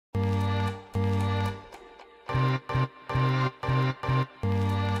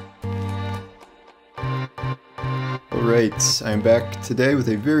Alright, I'm back today with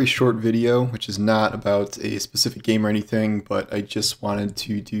a very short video, which is not about a specific game or anything, but I just wanted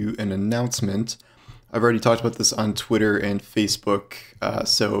to do an announcement. I've already talked about this on Twitter and Facebook,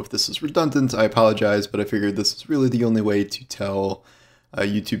 so if this is redundant, I apologize, but I figured this is really the only way to tell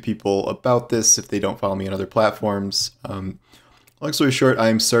YouTube people about this if they don't follow me on other platforms. Long story short,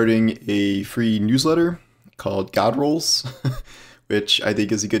 I'm starting a free newsletter called God Rolls, which I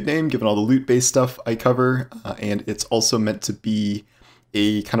think is a good name given all the loot-based stuff I cover, and it's also meant to be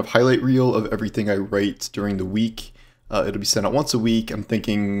a kind of highlight reel of everything I write during the week. It'll be sent out once a week. I'm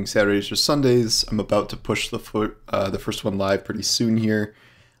thinking Saturdays or Sundays. I'm about to push the first one live pretty soon here,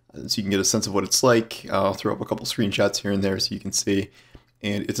 so you can get a sense of what it's like. I'll throw up a couple screenshots here and there so you can see.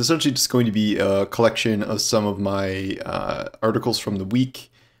 And it's essentially just going to be a collection of some of my articles from the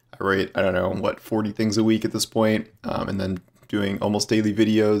week. I write, I don't know, what, 40 things a week at this point, and then doing almost daily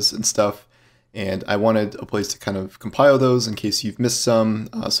videos and stuff, and I wanted a place to kind of compile those in case you've missed some,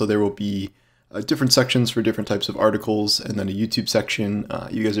 so there will be different sections for different types of articles, and then a YouTube section.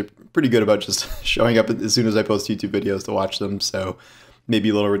 You guys are pretty good about just showing up as soon as I post YouTube videos to watch them, so maybe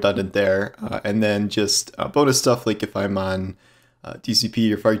a little redundant there, and then just bonus stuff, like if I'm on DCP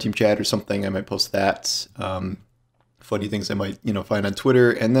or Fireteam Chat or something, I might post that. Funny things I might, find on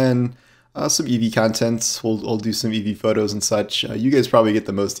Twitter, and then some EV content. We'll do some EV photos and such. You guys probably get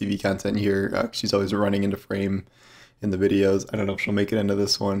the most EV content here. She's always running into frame in the videos. I don't know if she'll make it into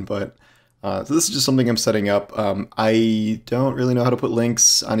this one, but so this is just something I'm setting up. I don't really know how to put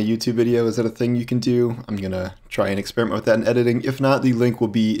links on a YouTube video. Is that a thing you can do? I'm gonna try and experiment with that in editing. If not, the link will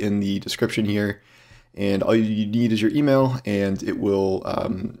be in the description here, and all you need is your email, and it will,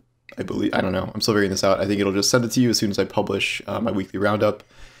 I believe, I don't know, I'm still figuring this out. I think it'll just send it to you as soon as I publish my weekly roundup.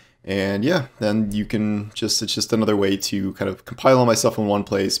 And yeah, then you can it's just another way to kind of compile all my stuff in one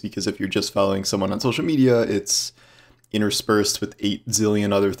place, because if you're just following someone on social media, it's interspersed with 8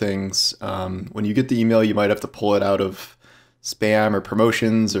 zillion other things. When you get the email, you might have to pull it out of spam or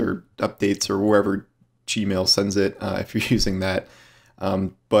promotions or updates or wherever Gmail sends it, if you're using that.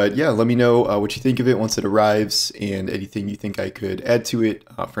 But yeah, let me know what you think of it once it arrives, and anything you think I could add to it.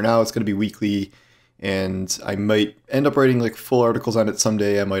 For now, it's going to be weekly, and I might end up writing like full articles on it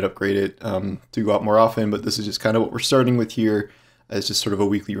someday. I might upgrade it to go out more often, but this is just kind of what we're starting with here, as just sort of a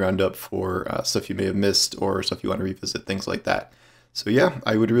weekly roundup for stuff you may have missed or stuff you want to revisit, things like that. So yeah,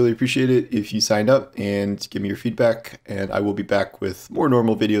 I would really appreciate it if you signed up and give me your feedback, and I will be back with more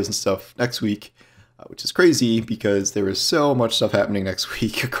normal videos and stuff next week, which is crazy because there is so much stuff happening next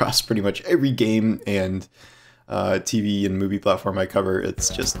week across pretty much every game and TV and movie platform I cover. It's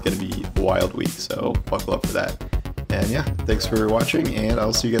just going to be a wild week, so buckle up for that. And yeah, thanks for watching, and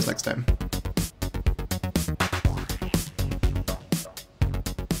I'll see you guys next time.